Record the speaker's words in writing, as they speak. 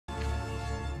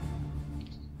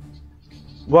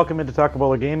Welcome into Taco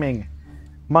Bowler Gaming.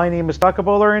 My name is Taco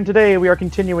Bowler, and today we are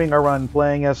continuing our run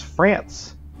playing as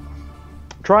France.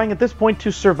 Trying at this point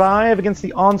to survive against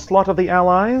the onslaught of the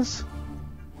Allies,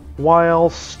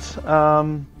 whilst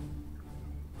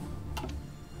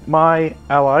my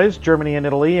allies, Germany and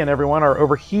Italy and everyone, are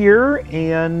over here,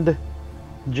 and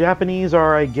Japanese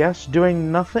are, I guess, doing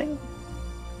nothing?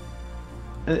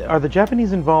 Are the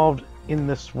Japanese involved in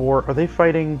this war? Are they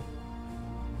fighting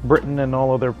Britain and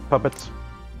all of their puppets?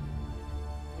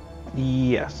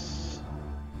 Yes.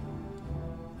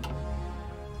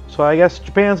 So I guess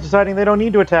Japan's deciding they don't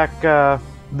need to attack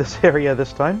this area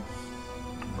this time.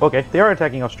 Okay, they are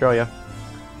attacking Australia.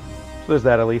 So there's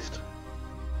that at least.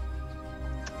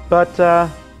 But,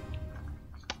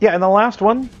 yeah, in the last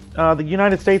one, the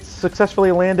United States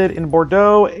successfully landed in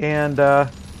Bordeaux and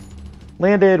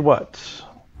landed, what,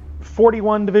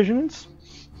 41 divisions?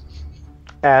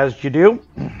 As you do.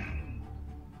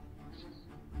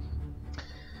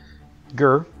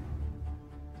 Grr.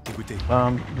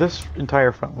 This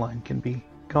entire front line can be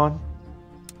gone.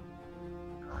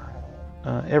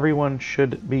 Everyone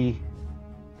should be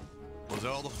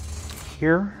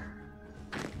here.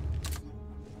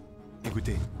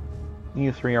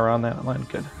 You three are on that line,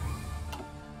 good.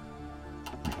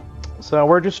 So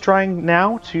we're just trying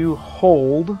now to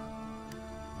hold.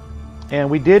 And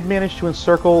we did manage to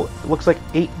encircle, it looks like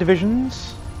 9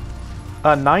 divisions.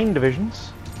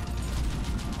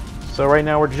 So right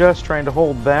now we're just trying to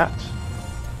hold that.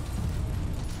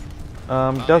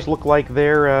 Does look like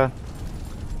they're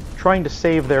trying to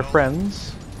save their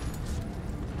friends.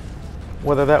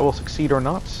 Whether that will succeed or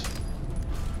not,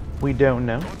 we don't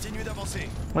know.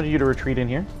 I want you to retreat in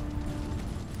here.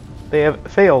 They have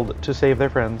failed to save their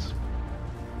friends.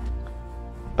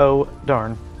 Oh,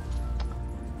 darn.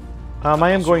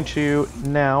 I am going to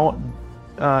now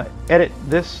edit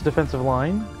this defensive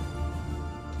line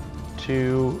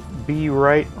to be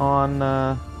right on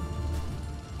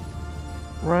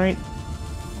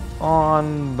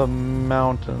the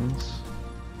mountains.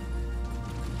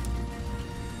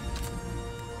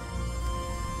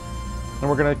 And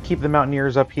we're going to keep the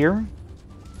mountaineers up here.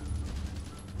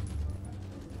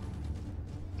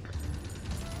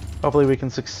 Hopefully we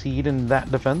can succeed in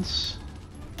that defense.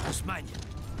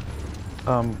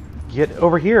 Get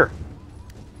over here.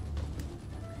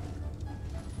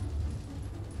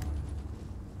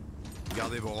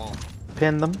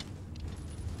 Pin them.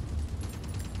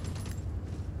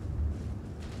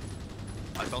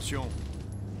 Attention.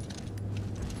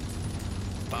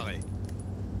 Pareil.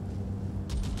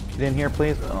 Get in here,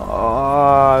 please.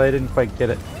 Oh, they didn't quite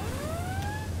get it.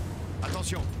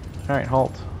 Attention. All right,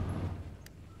 halt.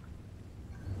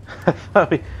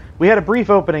 We had a brief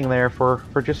opening there for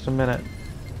just a minute.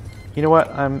 You know what?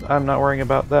 I'm not worrying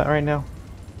about that right now.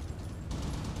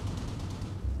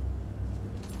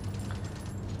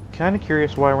 Kind of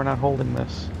curious why we're not holding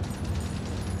this.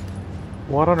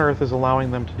 What on earth is allowing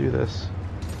them to do this?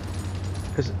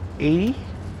 Is 80?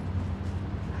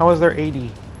 How is there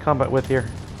 80 combat width here?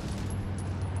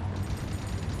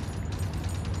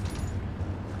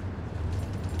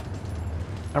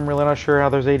 I'm really not sure how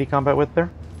there's 80 combat width there.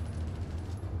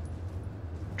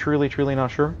 Truly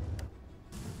not sure.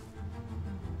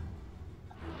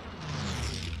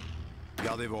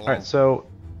 Alright, so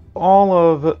all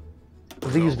of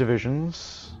these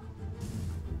divisions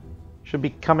should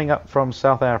be coming up from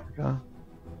South Africa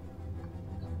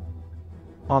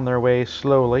on their way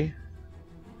slowly.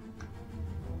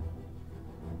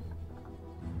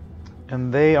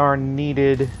 And they are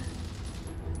needed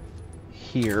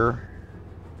here.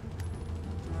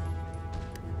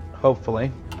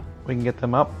 Hopefully we can get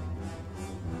them up.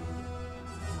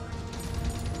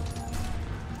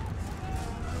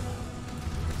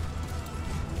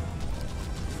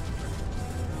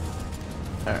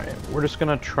 Alright, we're just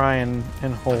gonna try and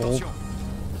hold.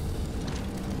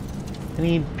 I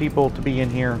need people to be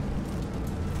in here.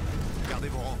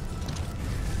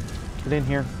 Get in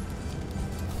here.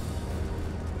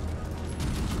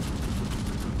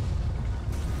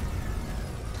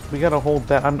 We gotta hold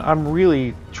that. I'm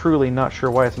really, truly not sure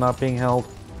why it's not being held.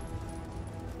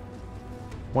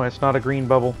 Why it's not a green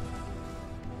bubble.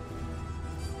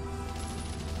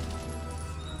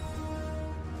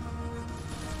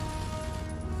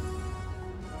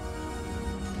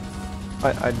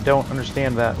 I don't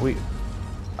understand that.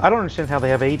 I don't understand how they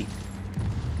have 80.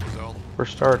 For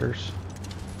starters.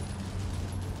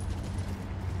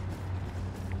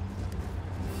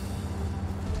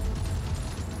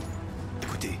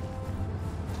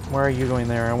 Why are you going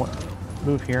there? I want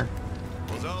move here.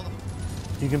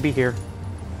 You can be here.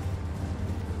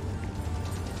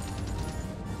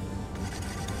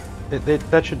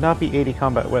 That should not be 80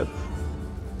 combat width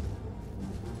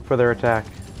for their attack.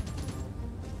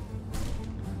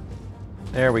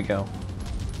 There we go.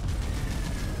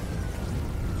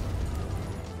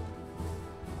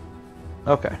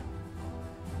 Okay.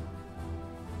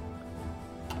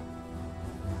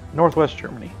 Northwest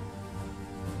Germany.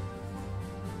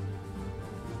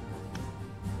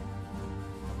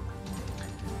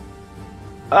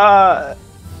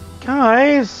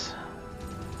 Guys.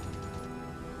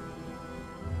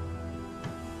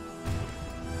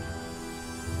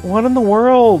 What in the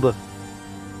world?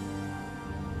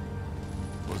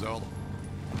 Vos ordres.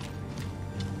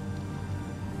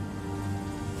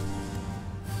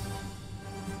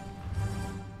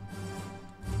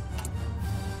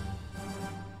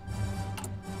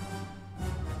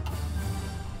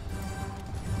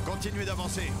 Continuez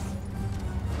d'avancer.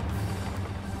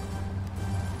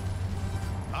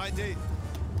 Arrêtez.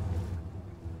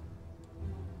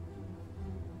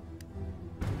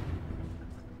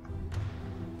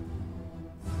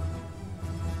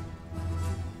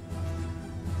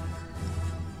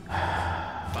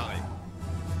 Pareil.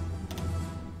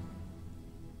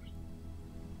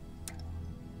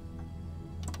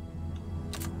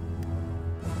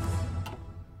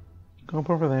 Go up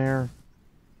over there.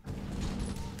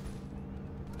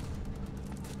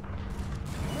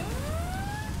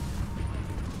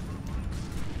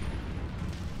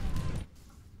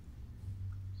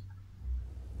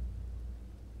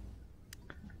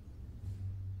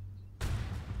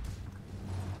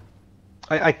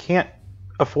 I can't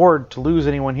afford to lose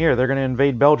anyone here. They're going to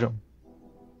invade Belgium.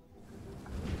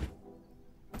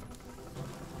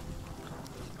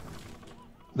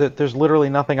 There's literally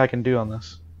nothing I can do on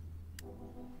this.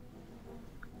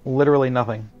 Literally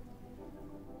nothing.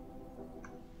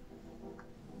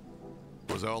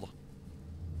 Vos ordres.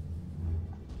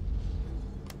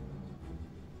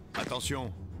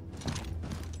 Attention.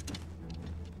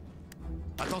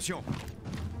 Attention.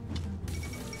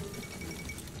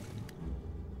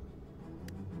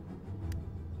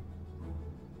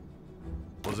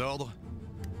 Vos ordres.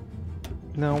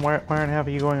 No, why aren't half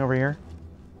of you going over here?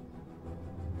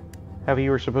 Half of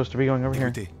you were supposed to be going over here.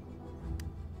 Écoutez.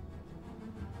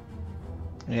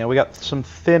 Yeah, we got some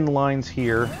thin lines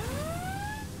here.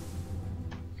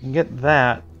 You can get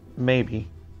that, maybe.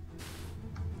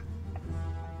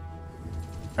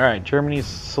 Alright, Germany's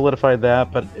solidified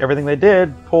that, but everything they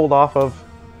did pulled off of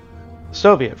the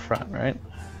Soviet front, right?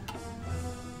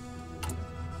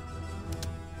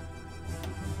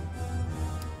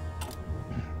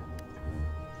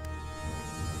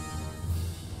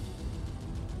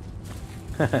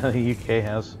 The UK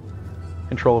has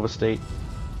control of a state.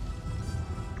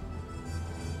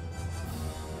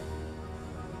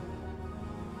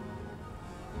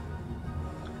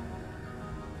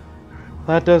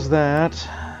 That does that.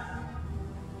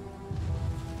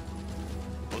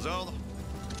 Vos ordres.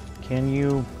 Can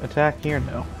you attack here?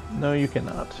 No. No, you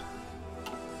cannot.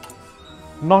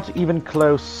 Not even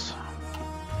close.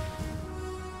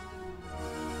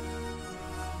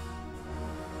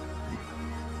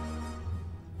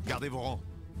 Gardez vos rangs.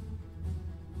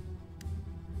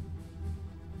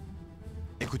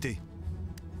 Écoutez.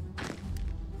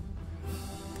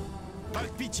 Pas de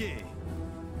pitié.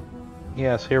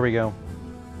 Yes, here we go.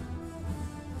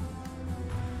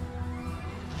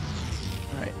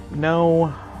 Alright,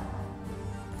 no.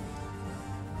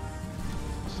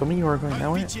 Some of you are going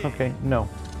that way? Okay, no.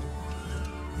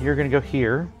 You're gonna go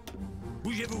here.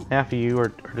 Bougez-vous. Half of you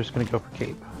are just gonna go for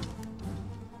Cape.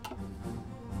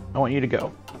 I want you to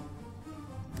go.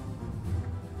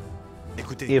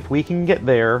 Écoutez. If we can get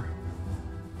there,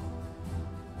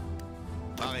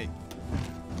 Pareil.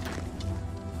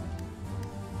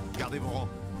 Gardez vos rangs.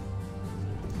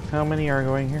 how many are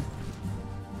going here?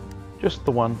 Just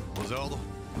the one. Vos ordres.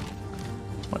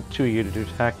 I want two of you to do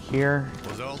attack here.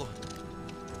 Vos ordres.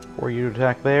 Four of you to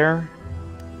attack there.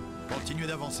 Continuez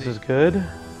d'avancer. This is good.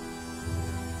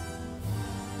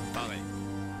 Pareil.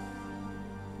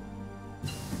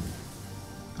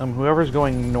 Whoever's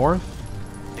going north,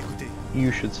 Écoutez.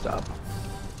 you should stop.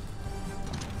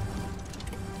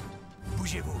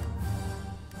 Bougez-vous.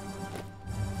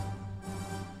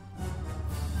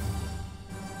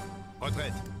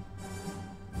 Retraite.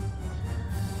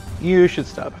 You should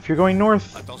stop. If you're going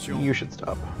north, Attention. you should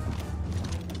stop.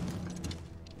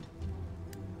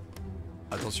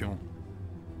 Attention.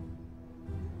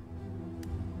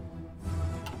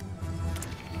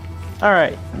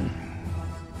 Alright.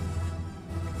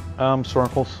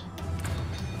 Snorkels.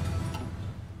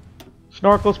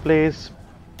 Snorkels, please.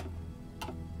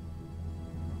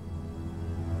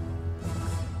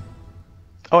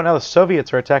 Oh, now the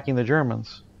Soviets are attacking the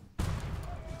Germans.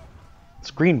 It's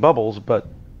green bubbles, but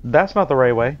that's not the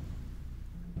right way.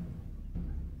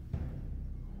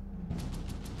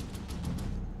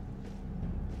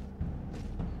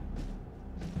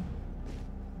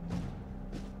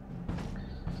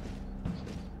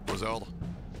 Aux ordres.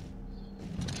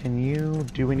 Can you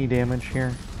do any damage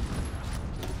here?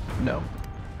 No.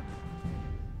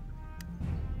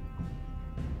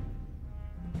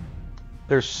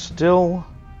 There's still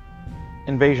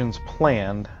invasions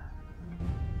planned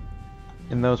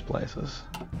in those places.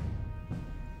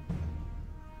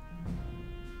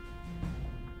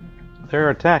 They're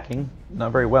attacking,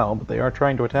 not very well, but they are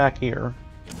trying to attack here.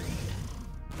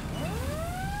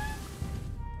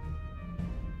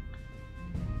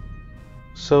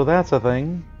 So that's a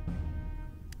thing.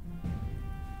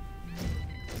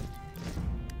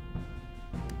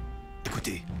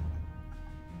 Écoutez.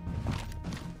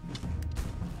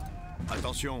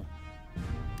 Attention.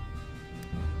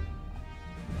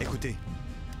 Écoutez.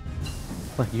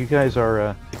 Look, you guys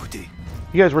are, Écoutez.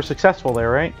 you guys were successful there,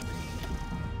 right?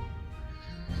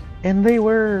 And they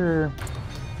were...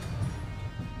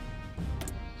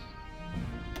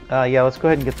 yeah, let's go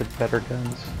ahead and get the better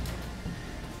guns.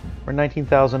 We're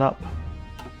 19,000 up.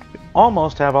 We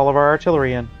almost have all of our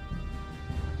artillery in.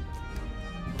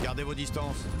 Gardez vos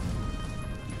distances.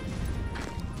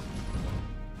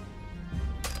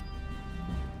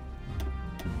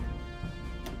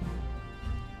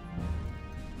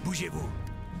 Bougez-vous.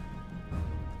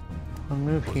 I'll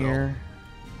move here.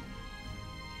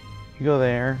 You go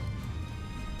there.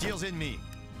 Tirs ennemis.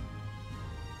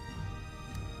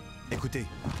 Écoutez.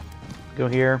 Go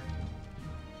here.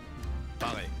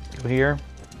 Pareil. Go here.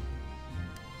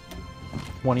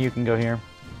 One of you can go here.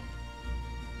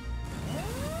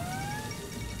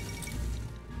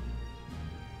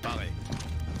 Pareil.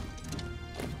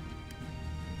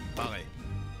 Pareil.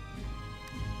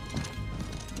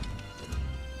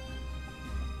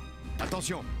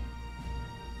 Attention.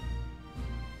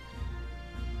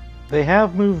 They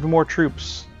have moved more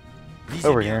troops Visez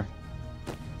over bien. here.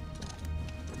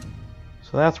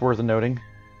 So that's worth noting.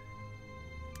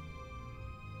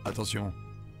 Attention.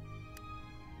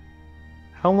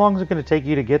 How long is it going to take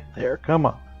you to get there? Come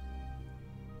on.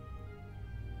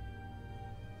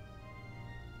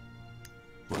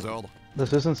 Aux ordres.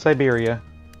 This isn't Siberia.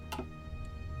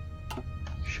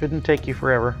 Shouldn't take you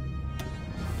forever.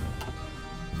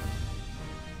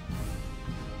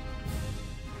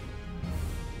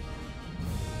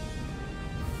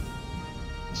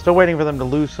 Still waiting for them to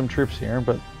lose some troops here,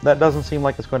 but that doesn't seem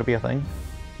like it's going to be a thing.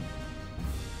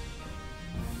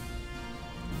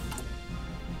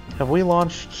 Have we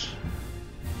launched?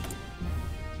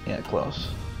 Yeah, close.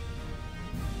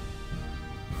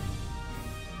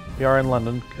 We are in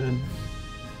London. Good.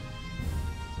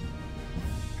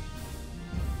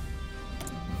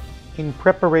 In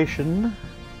preparation.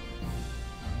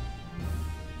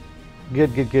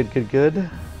 Good, good, good, good, good.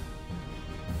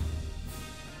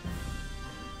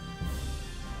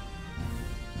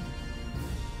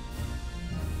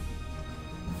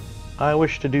 I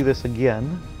wish to do this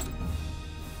again.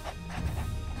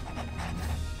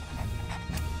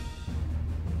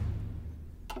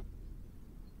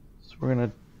 So we're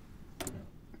gonna...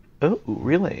 Oh,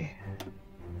 really?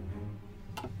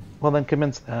 Well then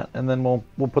commence that, and then we'll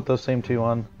put those same two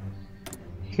on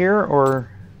here,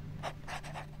 or...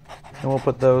 And we'll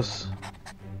put those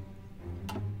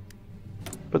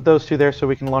two there so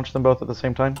we can launch them both at the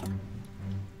same time.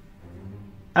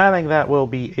 I think that will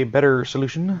be a better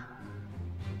solution.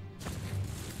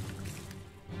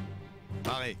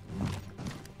 Pareil.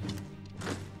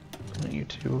 You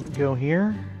two go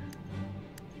here.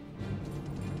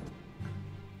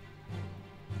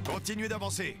 Continuez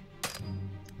d'avancer.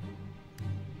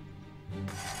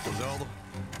 Aux ordres.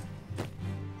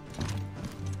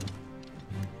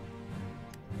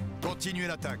 Continuez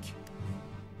l'attaque.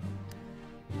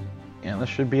 Yeah, this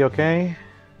should be okay.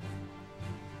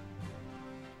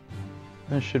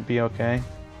 This should be okay.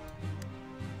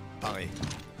 Pareil.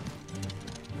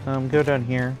 Go down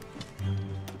here.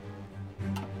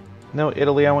 No,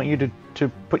 Italy, I want you to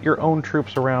put your own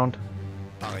troops around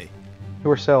Pareil.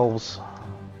 yourselves.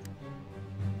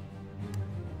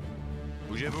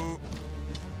 Bougez-vous.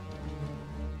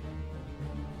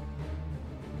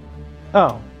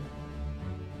 Oh.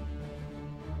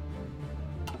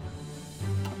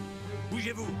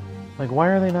 Bougez-vous. Like, why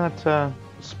are they not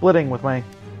splitting with my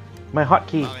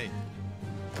hotkey? Pareil.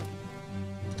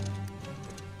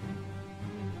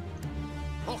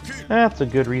 On recule. That's a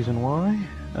good reason why.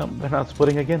 Oh, they're not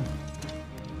splitting again.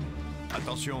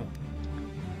 Attention.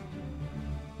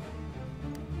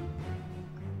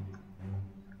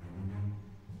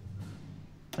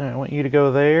 I want you to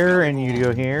go there and you to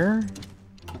go here.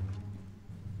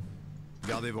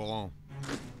 Gardez vos rangs.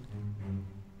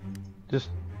 Just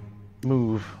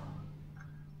move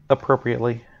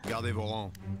appropriately. Gardez vos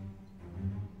rangs.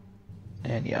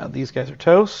 And yeah, these guys are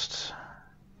toast.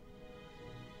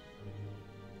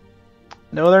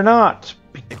 No, they're not.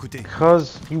 Écoutez.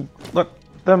 Because you let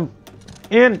them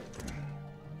in.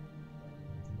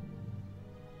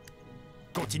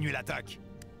 Continuez l'attaque.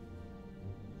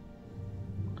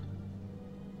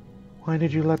 Why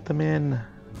did you let them in?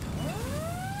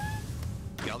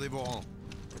 Gardez vos rangs.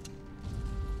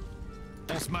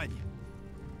 On se magne.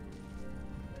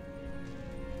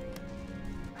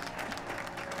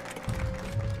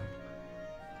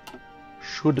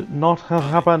 Should not have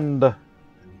happened. Aux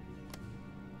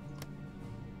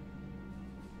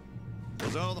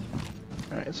ordres.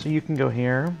 Alright, so you can go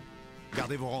here.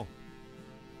 Gardez vos rangs.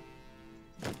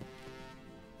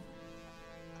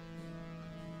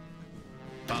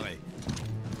 Pareil.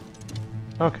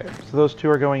 Okay, so those two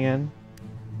are going in.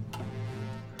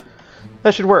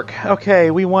 That should work. Okay,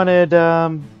 we wanted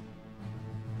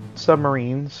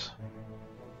submarines.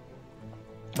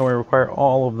 And we require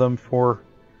all of them for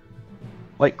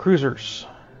light cruisers.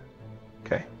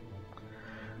 Okay.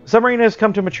 The submarine has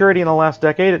come to maturity in the last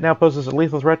decade. It now poses a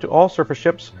lethal threat to all surface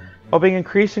ships, while being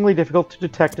increasingly difficult to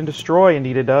detect and destroy.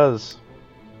 Indeed it does.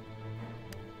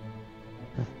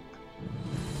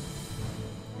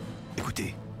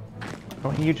 Écoutez. I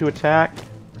want you to attack.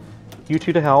 You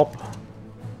two to help.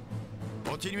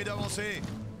 Continuez d'avancer.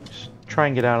 Just try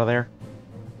and get out of there.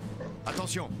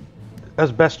 Attention.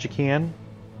 As best you can.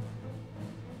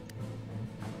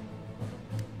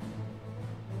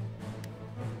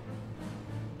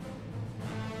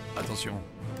 Attention.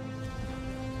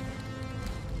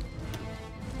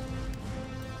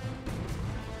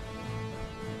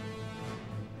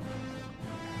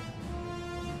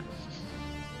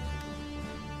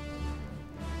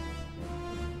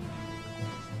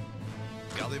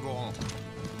 Gardez vos rangs.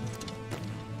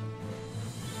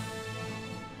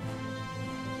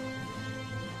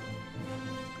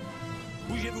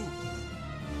 Bougez-vous.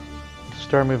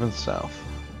 Start moving south.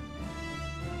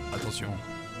 Attention.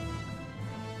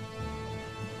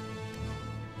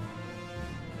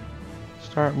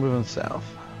 Start moving south.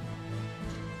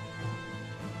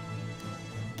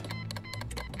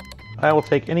 I will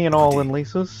take any and all in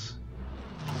leases.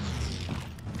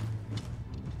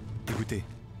 Écoutez.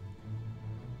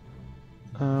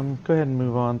 Go ahead and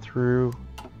move on through.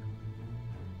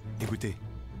 Écoutez.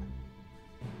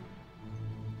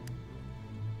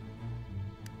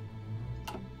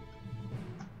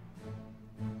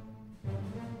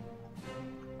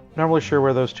 Not really sure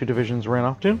where those two divisions ran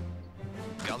off to,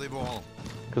 Gardez vos rangs.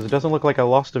 because it doesn't look like I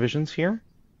lost divisions here.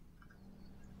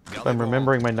 If Gardez I'm vos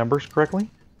remembering my numbers correctly.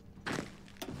 rangs.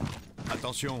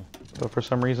 Attention. But for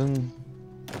some reason,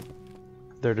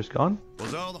 they're just gone.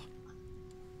 Aux ordres.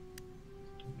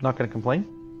 Not going to complain.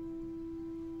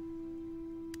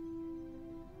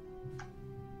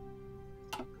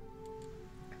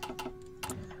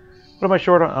 What am I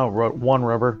short on? Oh, one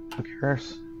rubber. Who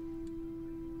cares?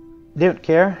 Don't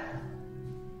care.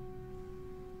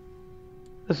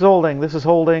 This is holding. This is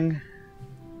holding.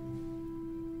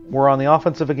 We're on the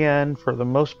offensive again for the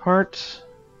most part.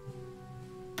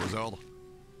 Aux ordres.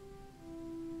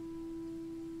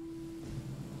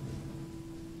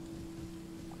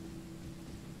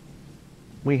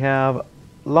 We have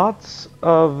lots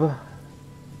of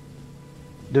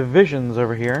divisions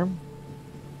over here.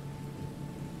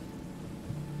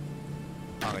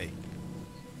 Pareil.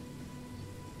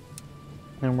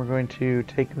 And we're going to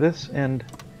take this and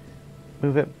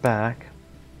move it back.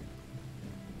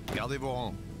 Gardez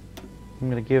vos rangs. I'm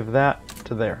going to give that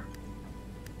to there.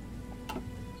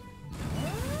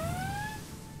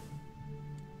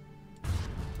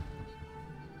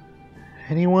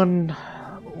 Anyone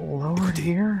lower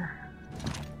here?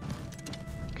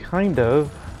 Kind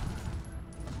of.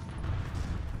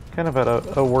 Kind of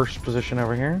at a worse position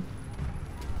over here.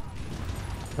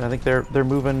 But I think they're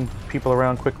moving people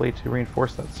around quickly to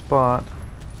reinforce that spot.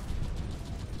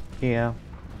 Yeah.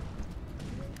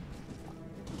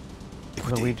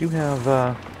 So we do have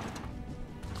a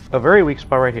very weak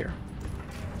spot right here.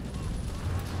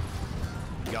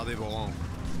 Gardez vos rangs.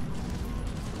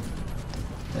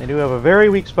 They do have a very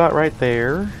weak spot right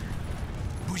there.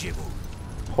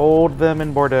 Bougez-vous. Hold them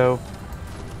in Bordeaux.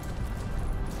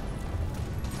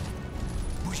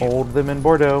 Hold them in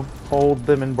Bordeaux. Hold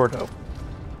them in Bordeaux.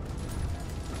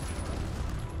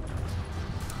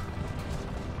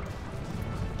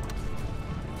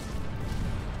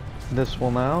 This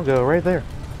will now go right there.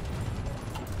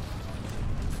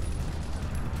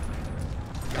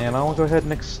 And I'll go ahead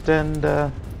and extend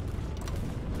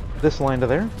this line to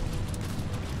there.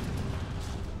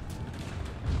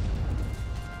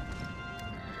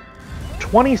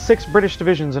 "26 British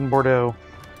divisions in Bordeaux.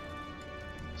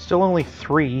 Still only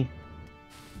 3.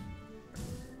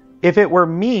 If it were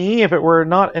me, if it were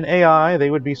not an AI, they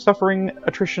would be suffering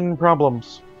attrition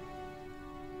problems.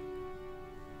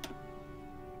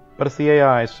 But it's the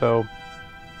AI, so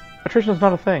attrition is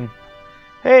not a thing.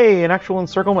 Hey, an actual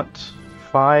encirclement.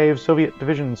 5 Soviet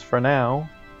divisions for now.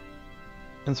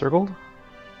 Encircled.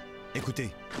 Écoutez.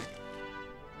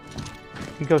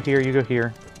 You go here, you go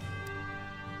here.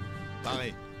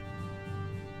 Pareil.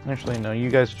 Actually, no, you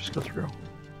guys just go through.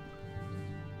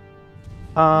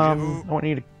 I want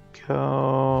you to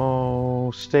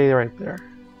go... stay right there.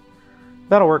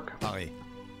 That'll work. Pareil.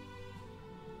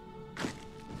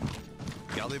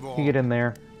 Gardez vos You get in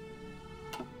there.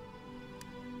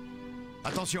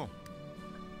 Attention.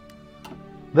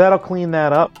 That'll clean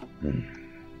that up.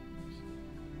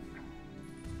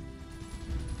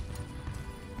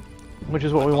 Which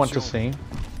is what we want to see.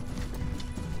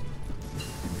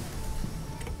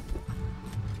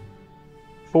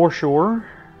 For sure.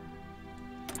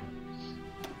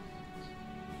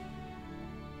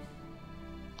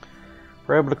 If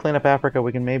we're able to clean up Africa,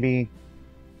 we can maybe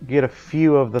get a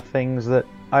few of the things that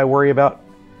I worry about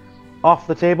off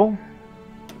the table.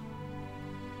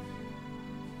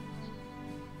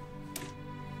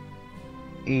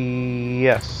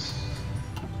 Yes.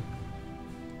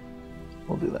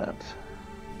 We'll do that.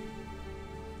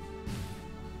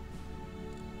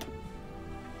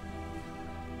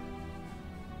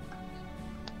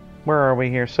 Where are we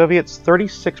here? Soviets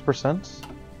 36%.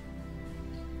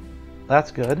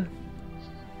 That's good.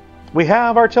 We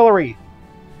have artillery.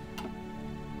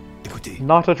 Écoutez.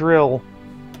 Not a drill.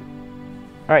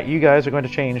 Alright, you guys are going to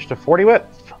change to 40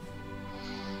 width.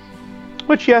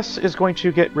 Which, yes, is going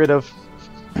to get rid of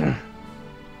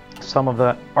some of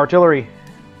that artillery.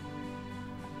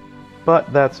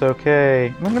 But that's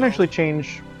okay. I'm going to actually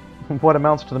change what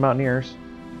amounts to the Mountaineers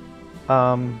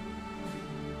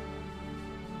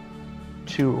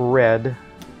to red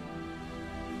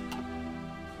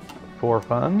for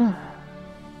fun.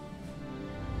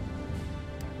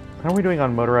 How are we doing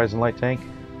on motorized and light tank?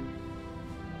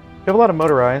 We have a lot of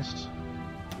motorized.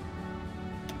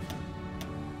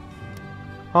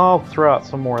 I'll throw out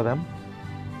some more of them.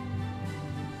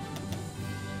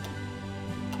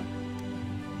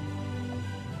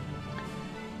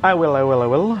 I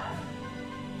will.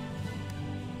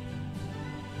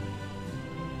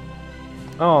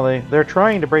 Oh, they're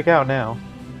trying to break out now.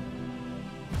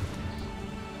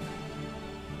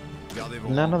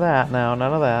 None of that now,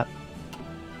 none of that.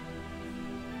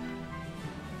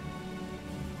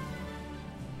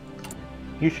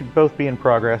 You should both be in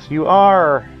progress. You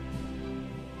are!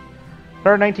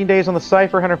 119 days on the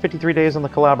Cipher, 153 days on the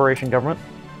Collaboration Government.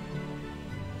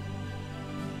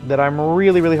 That I'm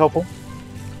really, really hopeful.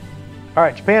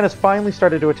 Alright, Japan has finally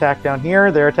started to attack down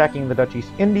here. They're attacking the Dutch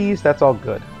East Indies. That's all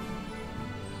good.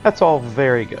 That's all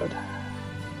very good.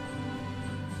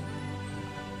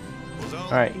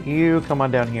 Alright, you come on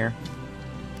down here.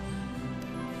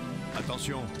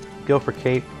 Attention. Go for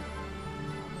Cape.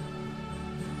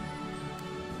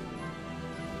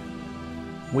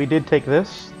 We did take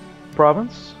this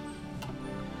province.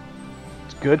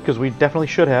 It's good, because we definitely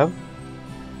should have.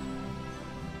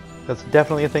 That's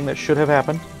definitely a thing that should have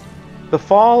happened. The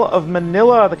fall of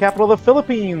Manila, the capital of the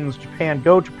Philippines. Japan,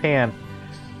 go Japan.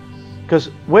 Because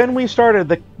when we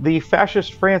started the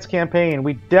fascist France campaign,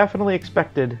 we definitely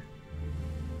expected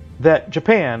that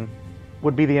Japan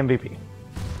would be the MVP.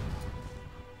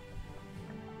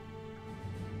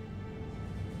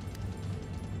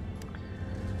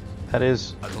 That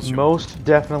is most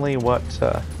definitely what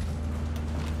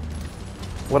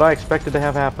I expected to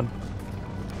have happen.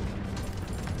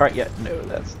 All right, yeah, no,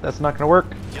 that's not going to work.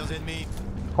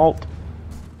 Halt.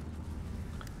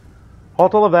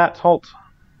 Halt all of that. Halt.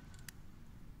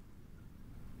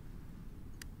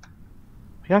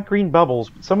 We got green bubbles,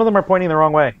 but some of them are pointing the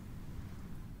wrong way.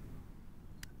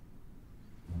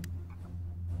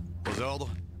 Aux ordres.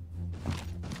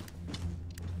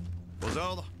 Aux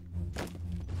ordres.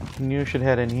 You should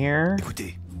head in here.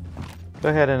 Écoutez. Go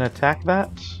ahead and attack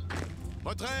that.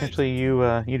 Retraite. Actually,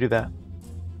 you do that.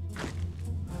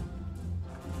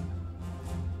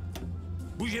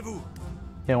 Bougez-vous.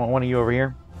 Yeah, I want one of you over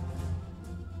here.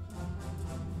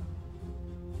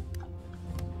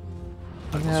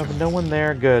 We have no one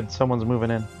there. Good. Someone's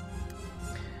moving in.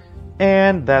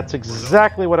 And that's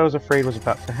exactly what I was afraid was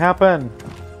about to happen.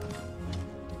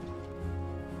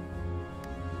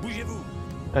 Bougez-vous.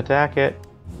 Attack it.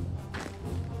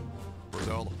 Aux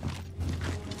ordres.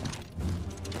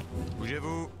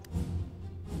 Bougez-vous.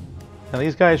 Now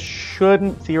these guys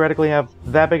shouldn't theoretically have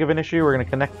that big of an issue. We're going to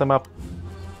connect them up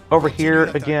over here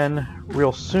again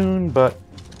real soon, but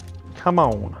come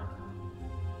on.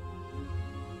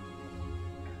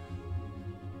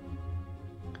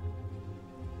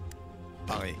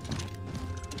 Paré.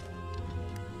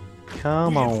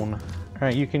 Come on.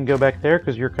 Alright, you can go back there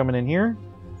because you're coming in here.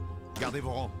 Gardez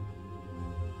vos rangs.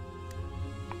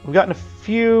 We've gotten a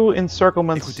few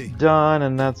encirclements Écoutez. done,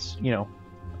 and that's, you know,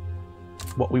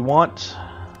 what we want.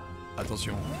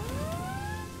 Attention.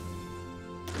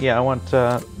 Yeah, I want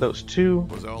those two.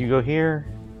 You go here.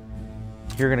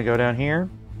 You're going to go down here.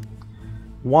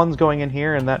 One's going in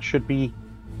here, and that should be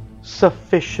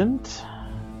sufficient.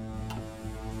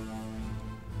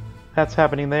 That's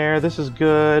happening there. This is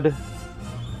good.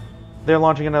 They're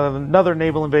launching another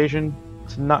naval invasion.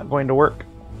 It's not going to work.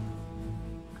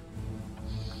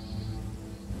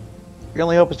 Your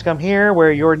only hope is to come here,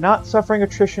 where you're not suffering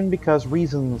attrition because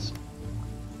reasons.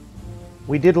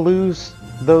 We did lose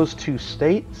those two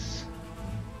states,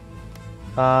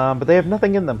 but they have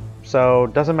nothing in them, so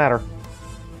it doesn't matter.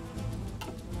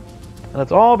 And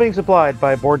it's all being supplied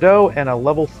by Bordeaux and a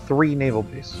level 3 naval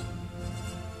base.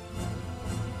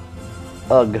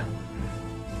 Ugh.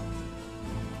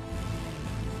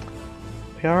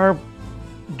 We are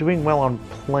doing well on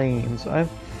planes. I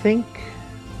think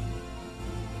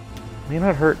it may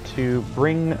not hurt to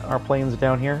bring our planes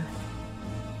down here.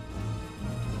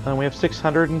 We have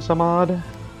 600 and some odd.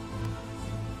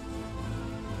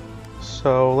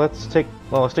 So let's take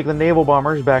the naval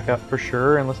bombers back up for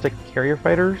sure, and let's take the carrier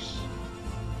fighters.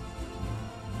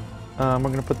 We're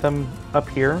going to put them up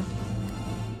here,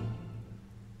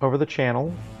 over the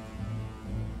channel.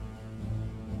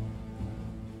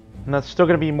 And that's still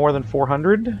going to be more than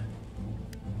 400.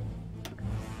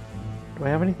 Do I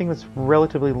have anything that's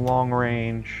relatively long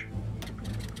range?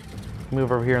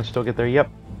 Move over here and still get there.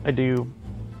 Yep, I do.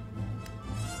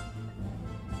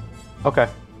 Okay.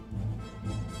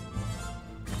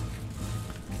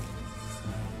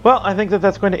 Well, I think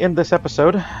that's going to end this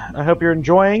episode. I hope you're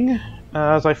enjoying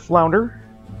as I flounder.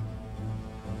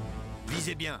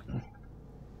 Visez bien.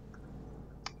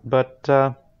 But,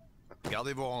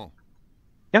 Gardez vos rangs.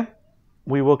 yeah,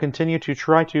 we will continue to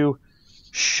try to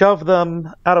shove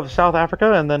them out of South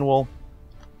Africa, and then we'll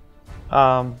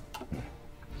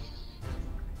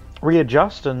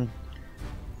readjust and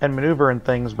maneuver and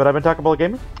things. But I've been Talking Bullet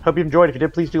Gamer. Hope you enjoyed. If you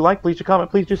did, please do like, please do comment,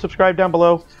 please do subscribe down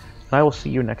below, and I will see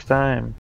you next time.